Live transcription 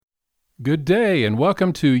Good day, and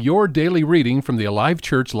welcome to your daily reading from the Alive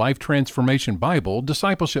Church Life Transformation Bible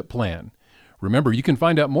Discipleship Plan. Remember, you can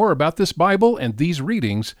find out more about this Bible and these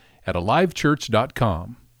readings at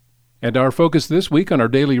alivechurch.com. And our focus this week on our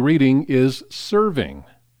daily reading is serving.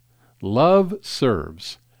 Love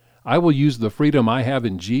serves. I will use the freedom I have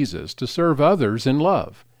in Jesus to serve others in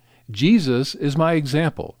love. Jesus is my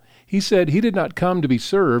example. He said he did not come to be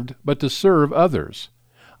served, but to serve others.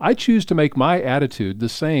 I choose to make my attitude the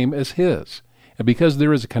same as his. And because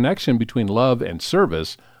there is a connection between love and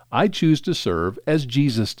service, I choose to serve as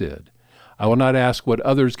Jesus did. I will not ask what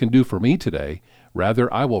others can do for me today.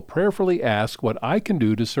 Rather, I will prayerfully ask what I can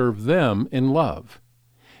do to serve them in love.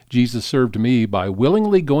 Jesus served me by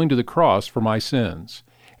willingly going to the cross for my sins.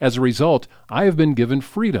 As a result, I have been given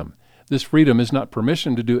freedom. This freedom is not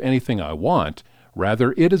permission to do anything I want.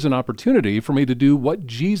 Rather, it is an opportunity for me to do what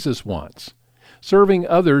Jesus wants. Serving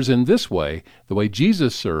others in this way, the way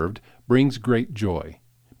Jesus served, brings great joy.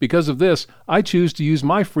 Because of this, I choose to use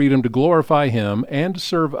my freedom to glorify Him and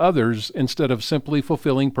serve others instead of simply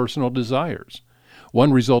fulfilling personal desires.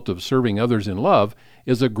 One result of serving others in love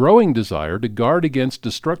is a growing desire to guard against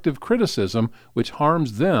destructive criticism which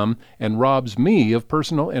harms them and robs me of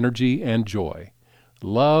personal energy and joy.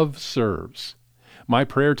 Love serves. My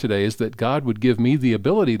prayer today is that God would give me the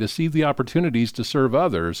ability to see the opportunities to serve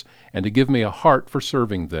others and to give me a heart for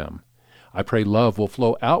serving them. I pray love will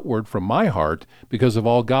flow outward from my heart because of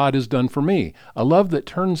all God has done for me, a love that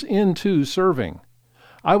turns into serving.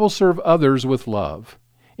 I will serve others with love.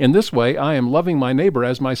 In this way, I am loving my neighbor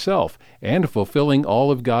as myself and fulfilling all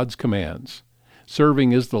of God's commands.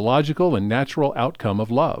 Serving is the logical and natural outcome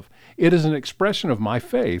of love. It is an expression of my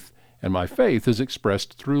faith, and my faith is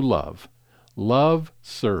expressed through love. Love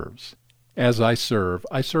serves. As I serve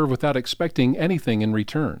without expecting anything in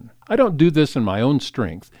return. I don't do this in my own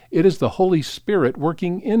strength. It is the Holy Spirit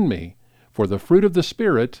working in me, for the fruit of the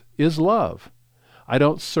Spirit is love. I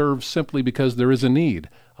don't serve simply because there is a need.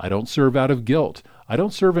 I don't serve out of guilt. I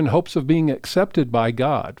don't serve in hopes of being accepted by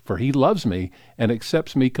God, for He loves me and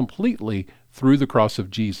accepts me completely through the cross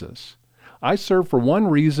of Jesus. I serve for one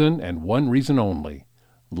reason and one reason only: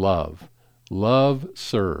 love. Love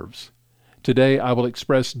serves. Today I will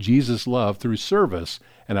express Jesus' love through service,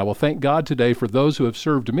 and I will thank God today for those who have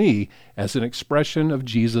served me as an expression of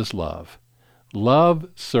Jesus' love. Love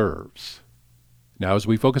serves. Now, as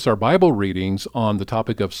we focus our Bible readings on the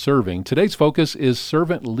topic of serving, today's focus is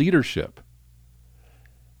servant leadership.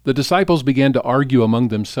 The disciples began to argue among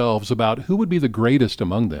themselves about who would be the greatest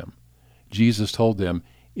among them. Jesus told them,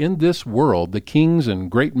 "In this world the kings and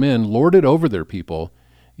great men lord it over their people,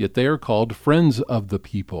 yet they are called friends of the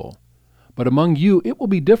people. But among you it will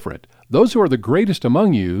be different. Those who are the greatest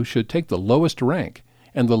among you should take the lowest rank,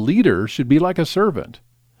 and the leader should be like a servant.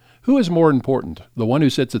 Who is more important, the one who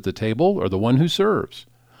sits at the table or the one who serves?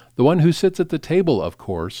 The one who sits at the table, of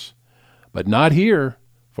course. But not here,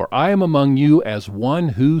 for I am among you as one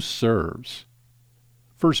who serves."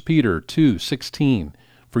 1 Peter 2:16,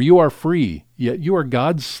 "For you are free, yet you are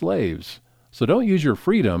God's slaves. So don't use your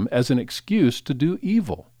freedom as an excuse to do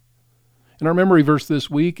evil." And our memory verse this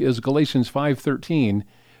week is Galatians 5:13,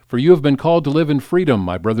 "For you have been called to live in freedom,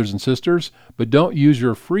 my brothers and sisters, but don't use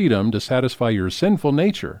your freedom to satisfy your sinful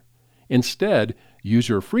nature. Instead, use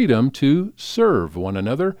your freedom to serve one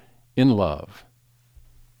another in love."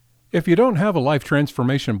 If you don't have a Life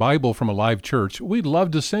Transformation Bible from Alive Church, we'd love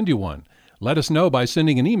to send you one. Let us know by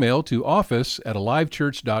sending an email to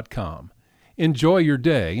office@alivechurch.com. Enjoy your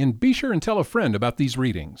day, and be sure and tell a friend about these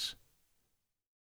readings.